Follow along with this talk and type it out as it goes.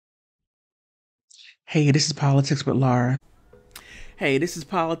Hey, this is Politics with Laura. Hey, this is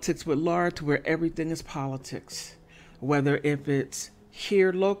Politics with Laura, to where everything is politics. Whether if it's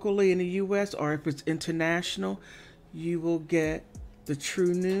here locally in the US or if it's international, you will get the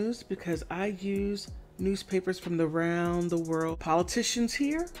true news because I use newspapers from around the world. Politicians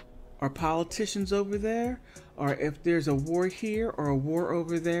here or politicians over there, or if there's a war here or a war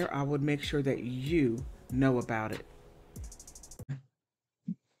over there, I would make sure that you know about it.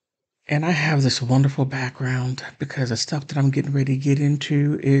 And I have this wonderful background because the stuff that I'm getting ready to get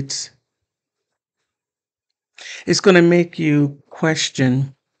into, it's going to make you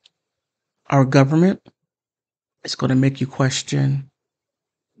question our government. It's going to make you question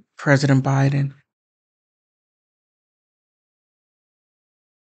President Biden.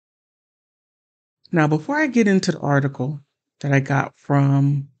 Now, before I get into the article that I got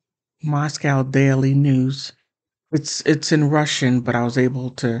from Moscow Daily News, it's in Russian, but I was able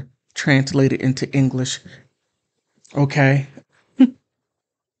to translate it into English. Okay.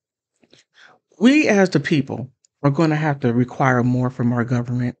 We as the people are going to have to require more from our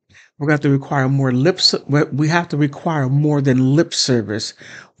government. We're going to have to require more we have to require more than lip service.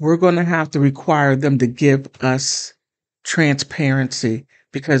 We're going to have to require them to give us transparency,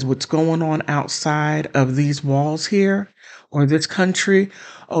 because what's going on outside of these walls here or this country,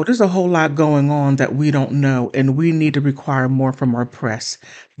 oh, there's a whole lot going on that we don't know, and we need to require more from our press.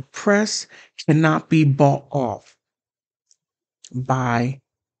 The press cannot be bought off by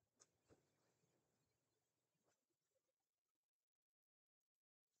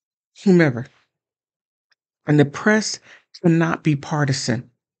whomever. And the press cannot be partisan.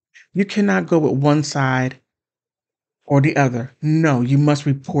 You cannot go with one side or the other. No, you must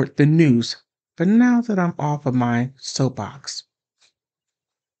report the news. But now that I'm off of my soapbox,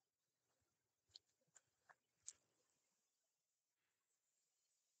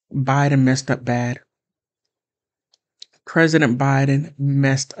 Biden messed up bad. President Biden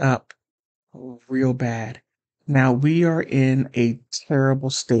messed up real bad. Now we are in a terrible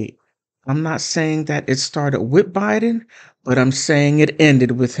state. I'm not saying that it started with Biden, but I'm saying it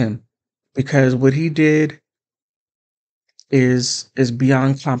ended with him, because what he did is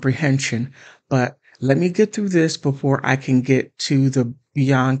beyond comprehension. But let me get through this before I can get to the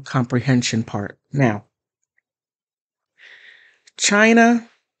beyond comprehension part. Now, China,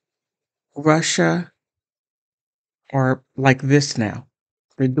 Russia are like this now.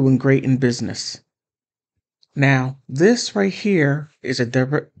 They're doing great in business. Now, this right here is a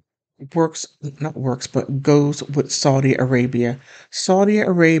direct works, not works, but goes with Saudi Arabia. Saudi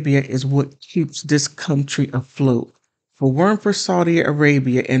Arabia is what keeps this country afloat. If it weren't for Saudi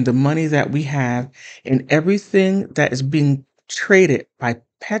Arabia and the money that we have and everything that is being traded by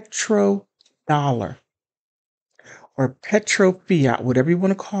petro dollar or petro fiat, whatever you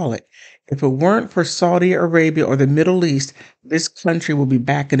want to call it, if it weren't for Saudi Arabia or the Middle East, this country will be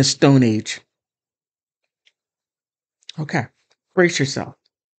back in the Stone Age. Okay, brace yourself.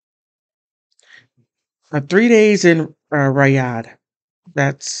 3 days in Riyadh.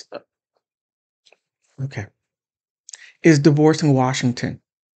 That's okay. Is divorcing Washington.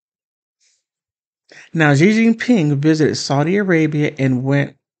 Now, Xi Jinping visited Saudi Arabia and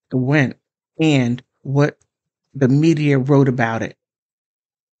went, and what the media wrote about it.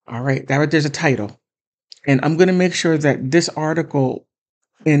 All right, there's a title, and I'm going to make sure that this article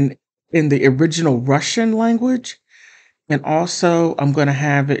in in the original Russian language, and also I'm going to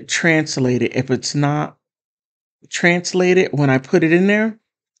have it translated. If it's not translated when I put it in there,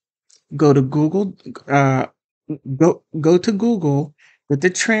 go to Google, uh, go to Google with the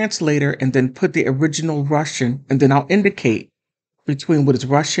translator, and then put the original Russian, and then I'll indicate between what is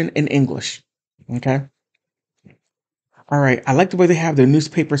Russian and English. Okay. All right. I like the way they have their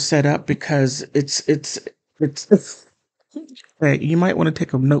newspaper set up, because it's you might want to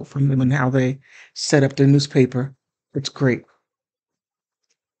take a note from them and how they set up their newspaper. It's great.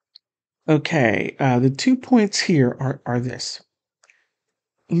 Okay. The 2 points here are this.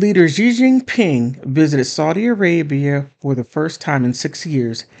 Leader Xi Jinping visited Saudi Arabia for the first time in 6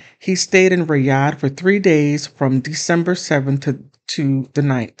 years. He stayed in Riyadh for 3 days from December 7th to the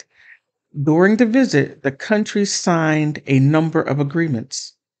 9th. During the visit, the country signed a number of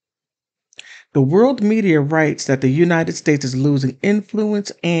agreements. The world media writes that the United States is losing and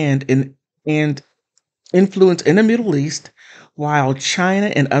influence in the Middle East, while China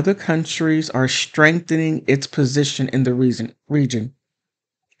and other countries are strengthening its position in the region.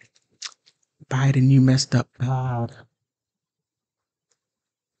 Biden, you messed up bad.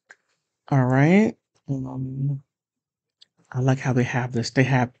 All right. Um, I like how they have this. They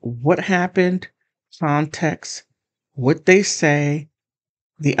have what happened, context, what they say,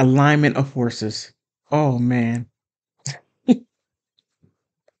 the alignment of forces. Oh man.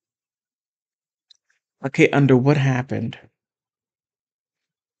 Okay, under what happened?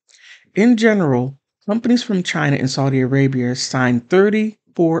 In general, companies from China and Saudi Arabia signed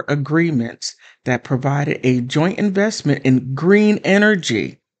 34 agreements that provided a joint investment in green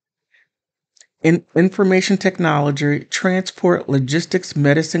energy, in information technology, transport, logistics,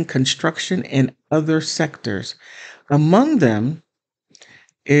 medicine, construction, and other sectors. Among them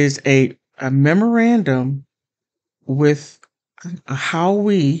is a memorandum with how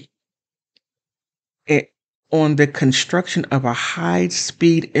we it, on the construction of a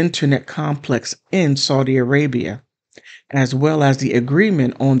high-speed internet complex in Saudi Arabia, as well as the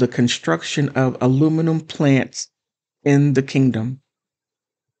agreement on the construction of aluminum plants in the kingdom.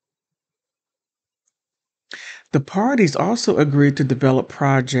 The parties also agreed to develop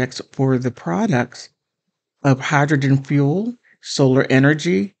projects for the products of hydrogen fuel, solar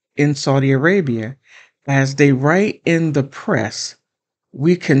energy in Saudi Arabia. As they write in the press,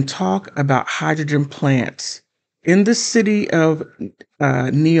 we can talk about hydrogen plants in the city of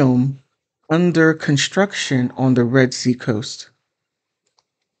Neom under construction on the Red Sea coast.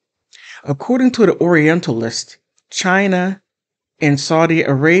 According to the Orientalist, China and Saudi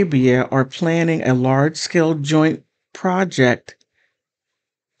Arabia are planning a large scale joint project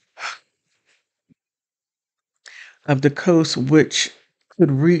of the coast which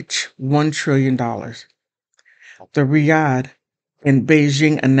could reach $1 trillion. The Riyadh and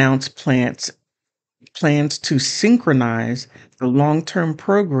Beijing announced plans to synchronize the long-term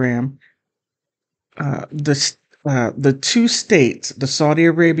program, the two states, the Saudi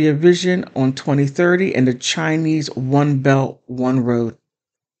Arabia vision on 2030 and the Chinese One Belt, One Road.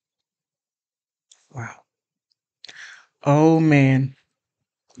 Wow. Oh man,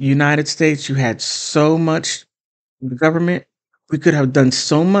 United States, you had so much government. We could have done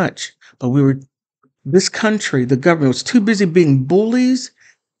so much, but this country, the government was too busy being bullies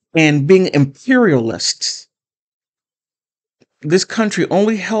and being imperialists. This country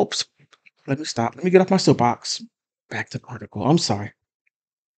only helps. Let me stop. Let me get off my soapbox. Back to the article. I'm sorry.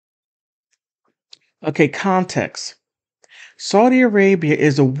 Okay, context. Saudi Arabia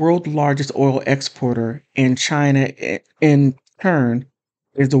is the world's largest oil exporter, and China, in turn,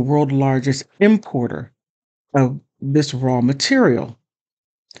 is the world's largest importer of this raw material.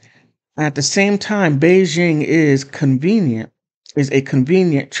 At the same time, Beijing is a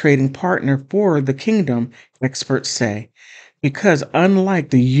convenient trading partner for the kingdom, experts say, because unlike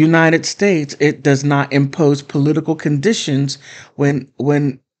the United States, it does not impose political conditions when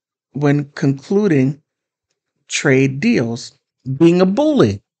concluding trade deals. Being a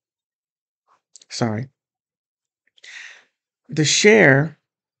bully. Sorry. The share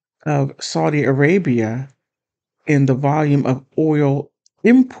of Saudi Arabia in the volume of oil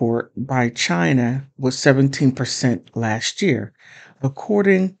import by China was 17% last year.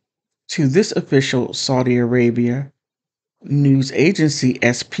 According to this official Saudi Arabia news agency,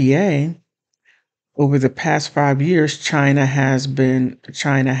 SPA, over the past 5 years, China has been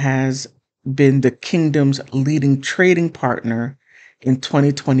the kingdom's leading trading partner. In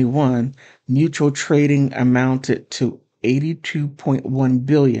 2021, mutual trading amounted to 82.1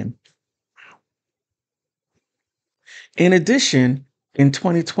 billion. In addition, in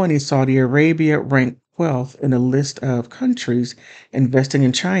 2020, Saudi Arabia ranked 12th in a list of countries investing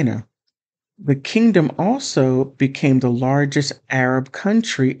in China. The kingdom also became the largest Arab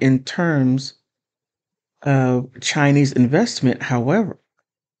country in terms of Chinese investment. However,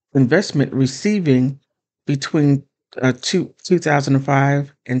 investment receiving between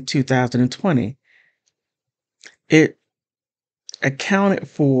 2005 and 2020, it accounted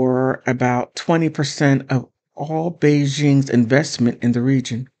for about 20% of all Beijing's investment in the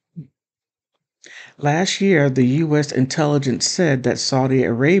region. Last year, the U.S. intelligence said that Saudi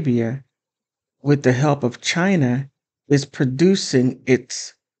Arabia, with the help of China, is producing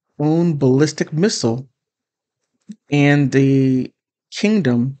its own ballistic missile, and the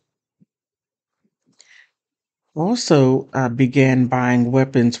kingdom also began buying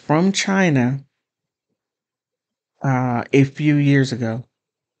weapons from China a few years ago.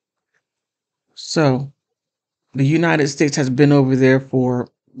 So the United States has been over there for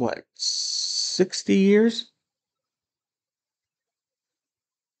what, 60 years?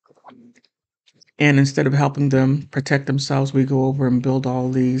 And instead of helping them protect themselves, we go over and build all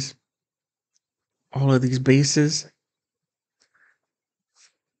of these bases.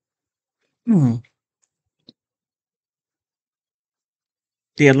 Hmm.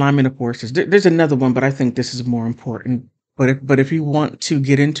 The alignment of forces. There's another one, but I think this is more important. But if you want to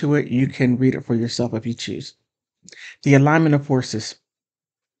get into it, you can read it for yourself if you choose. The alignment of forces.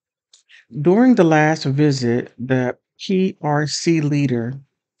 During the last visit, the PRC leader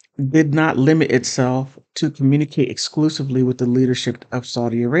did not limit itself to communicate exclusively with the leadership of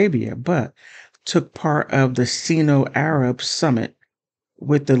Saudi Arabia, but took part of the Sino-Arab summit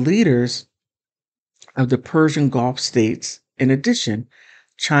with the leaders of the Persian Gulf states. In addition,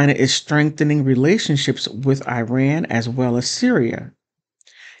 China is strengthening relationships with Iran as well as Syria.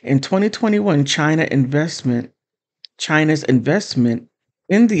 In 2021, China's investment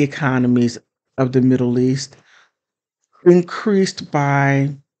in the economies of the Middle East increased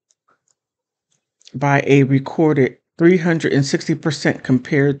by a recorded 360%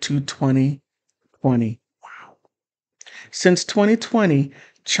 compared to 2020. Wow. Since 2020,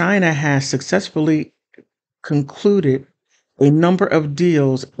 China has successfully concluded a number of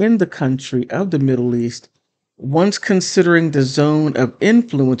deals in the country of the Middle East, once considering the zone of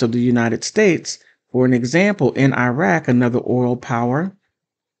influence of the United States. For an example, in Iraq, another oil power,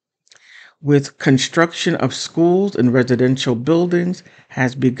 with construction of schools and residential buildings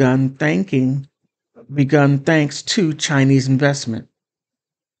has begun thanks to Chinese investment.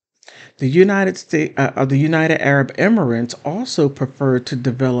 The United Arab Emirates also preferred to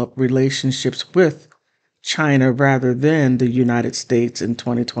develop relationships with China rather than the United States in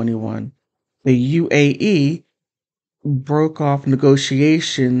 2021. The UAE broke off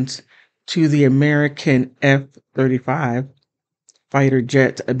negotiations to the American F-35 fighter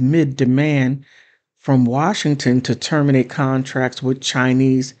jets amid demand from Washington to terminate contracts with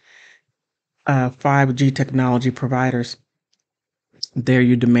Chinese 5G technology providers. There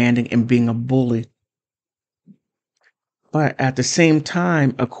you're demanding and being a bully. But at the same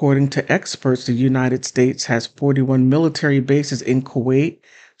time, according to experts, the United States has 41 military bases in Kuwait,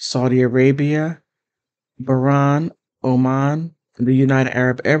 Saudi Arabia, Bahrain, Oman, and the United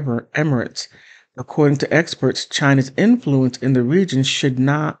Arab Emirates. According to experts, China's influence in the region should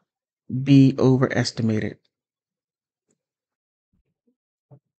not be overestimated.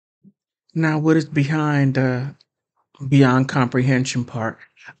 Now, what is behind beyond comprehension part?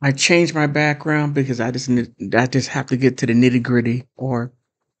 I changed my background because I just have to get to the nitty gritty or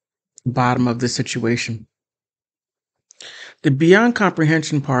bottom of the situation. The beyond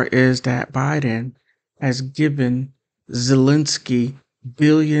comprehension part is that Biden has given Zelensky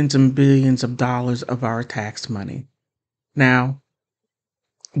billions and billions of dollars of our tax money. Now,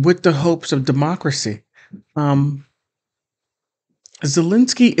 with the hopes of democracy, um,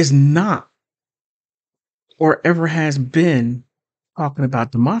 Zelensky is not or ever has been talking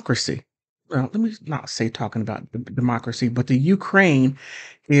about democracy. Well, let me not say talking about democracy, but the Ukraine,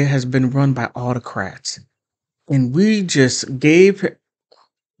 it has been run by autocrats. And we just gave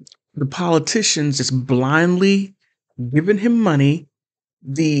the politicians just blindly giving him money.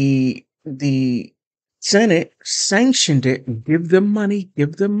 The Senate sanctioned it. Give them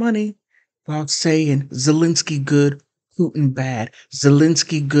money, while saying Zelensky good, Putin bad.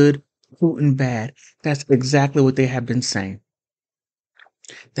 Zelensky good, Putin bad. That's exactly what they have been saying.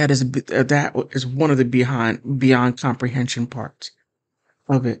 That is one of the beyond comprehension parts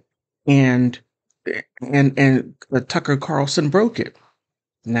of it, and Tucker Carlson broke it.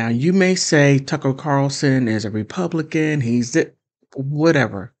 Now, you may say Tucker Carlson is a Republican, he's it,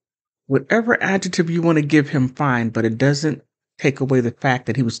 whatever. Whatever adjective you want to give him, fine, but it doesn't take away the fact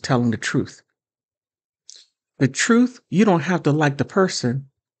that he was telling the truth. The truth, you don't have to like the person,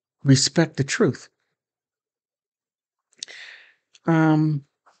 respect the truth. Um,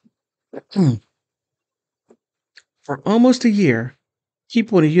 for almost a year,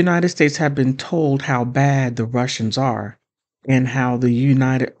 people in the United States have been told how bad the Russians are and how the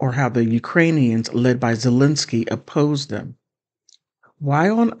Ukrainians led by Zelensky oppose them. Why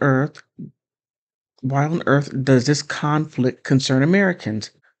on earth why on earth does this conflict concern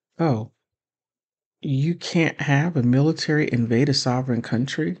Americans? Oh, you can't have a military invade a sovereign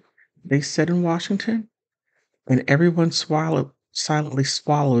country, they said in Washington, and everyone silently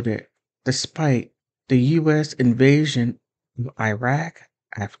swallowed it, despite the U.S. invasion of Iraq,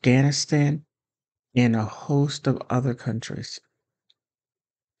 Afghanistan, and a host of other countries.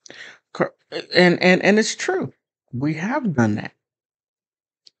 And it's true. We have done that.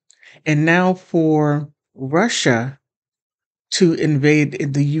 And now for Russia to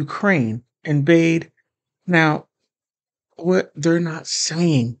invade the Ukraine, now what they're not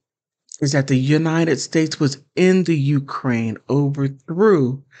saying is that the United States was in the Ukraine,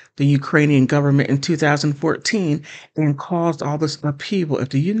 overthrew the Ukrainian government in 2014, and caused all this upheaval. If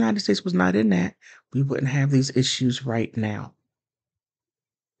the United States was not in that, we wouldn't have these issues right now.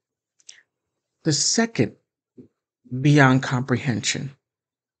 The second, beyond comprehension,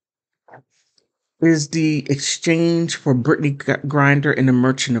 is the exchange for Brittany Grinder and the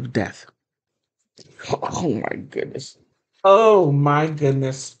Merchant of Death. Oh my goodness. Oh my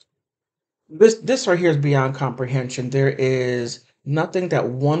goodness. This right here is beyond comprehension. There is nothing that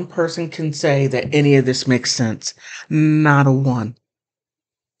one person can say that any of this makes sense. Not a one.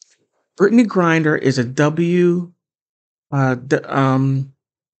 Brittany Grinder is a W an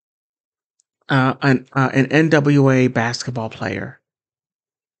NWA basketball player.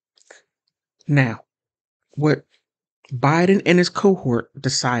 Now, what Biden and his cohort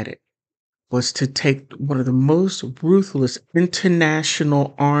decided was to take one of the most ruthless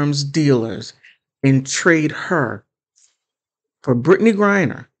international arms dealers and trade her for Brittany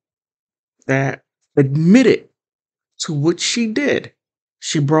Griner that admitted to what she did.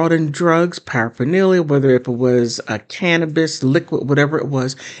 She brought in drugs, paraphernalia, whether if it was a cannabis, liquid, whatever it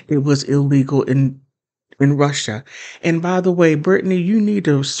was illegal in Russia. And by the way, Brittany, you need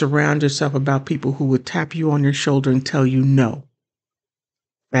to surround yourself about people who would tap you on your shoulder and tell you no,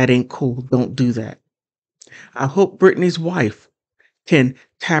 that ain't cool. Don't do that. I hope Brittany's wife can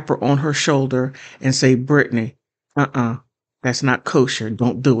tap her on her shoulder and say, Brittany, that's not kosher.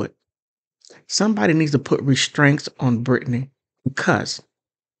 Don't do it. Somebody needs to put restraints on Brittany because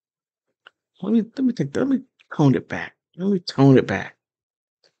let me tone it back. Let me tone it back.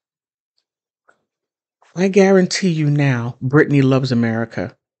 I guarantee you now, Brittany loves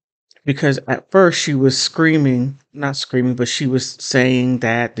America. Because at first she was screaming, not screaming, but she was saying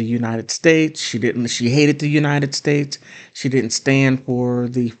that the United States, she hated the United States. She didn't stand for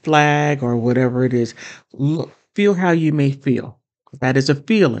the flag or whatever it is. Look, feel how you may feel. That is a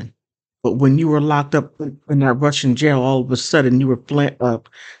feeling. But when you were locked up in that Russian jail, all of a sudden you were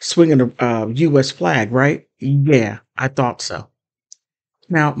swinging a U.S. flag, right? Yeah, I thought so.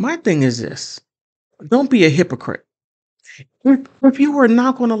 Now, my thing is this. Don't be a hypocrite. If you are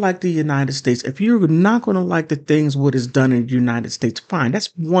not going to like the United States, if you're not going to like the things what is done in the United States, fine.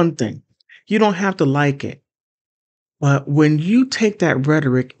 That's one thing. You don't have to like it. But when you take that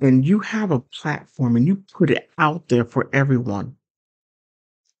rhetoric and you have a platform and you put it out there for everyone,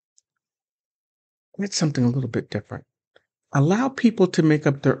 that's something a little bit different. Allow people to make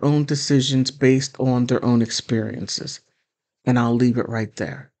up their own decisions based on their own experiences. And I'll leave it right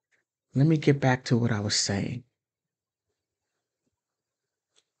there. Let me get back to what I was saying.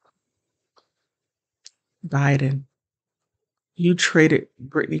 Biden, you traded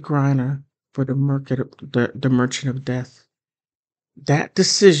Brittany Griner for the Merchant of Death. That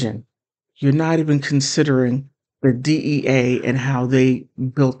decision, you're not even considering the DEA and how they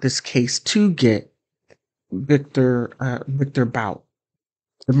built this case to get Victor Bout,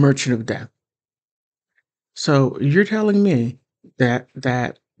 the Merchant of Death. So you're telling me that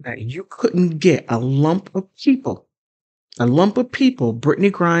you couldn't get a lump of people, Brittany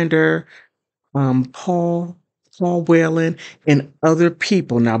Grinder, Paul Whelan, and other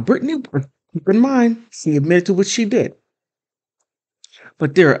people. Now, Brittany, keep in mind, she admitted to what she did.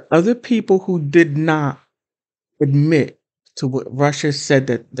 But there are other people who did not admit to what Russia said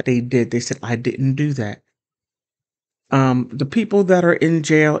that they did. They said, I didn't do that. The people that are in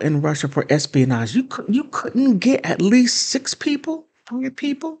jail in Russia for espionage, you couldn't get at least 6 people, 5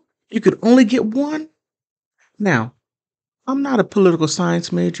 people. You could only get one. Now, I'm not a political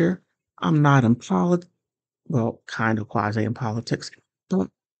science major. I'm not in politics. Well, kind of quasi in politics. But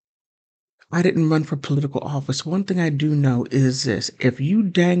I didn't run for political office. One thing I do know is this: if you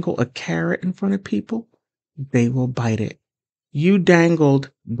dangle a carrot in front of people, they will bite it. You dangled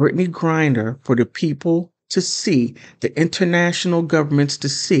Brittany Griner for the people to see, the international governments to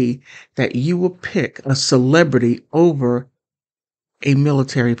see that you will pick a celebrity over a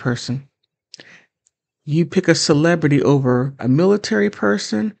military person. You pick a celebrity over a military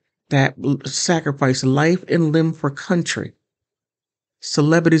person that sacrificed life and limb for country.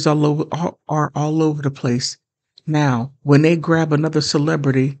 Celebrities are all over the place. Now, when they grab another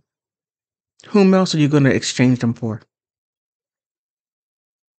celebrity, whom else are you going to exchange them for?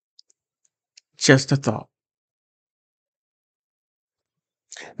 Just a thought.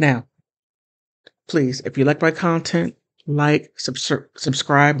 Now, please, if you like my content,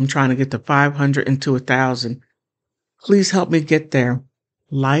 subscribe. I'm trying to get to 500 and to 1,000. Please help me get there.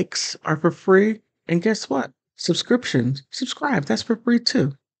 Likes are for free. And guess what? Subscribe. That's for free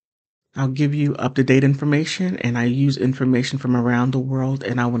too. I'll give you up-to-date information, and I use information from around the world,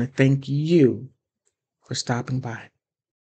 and I want to thank you for stopping by.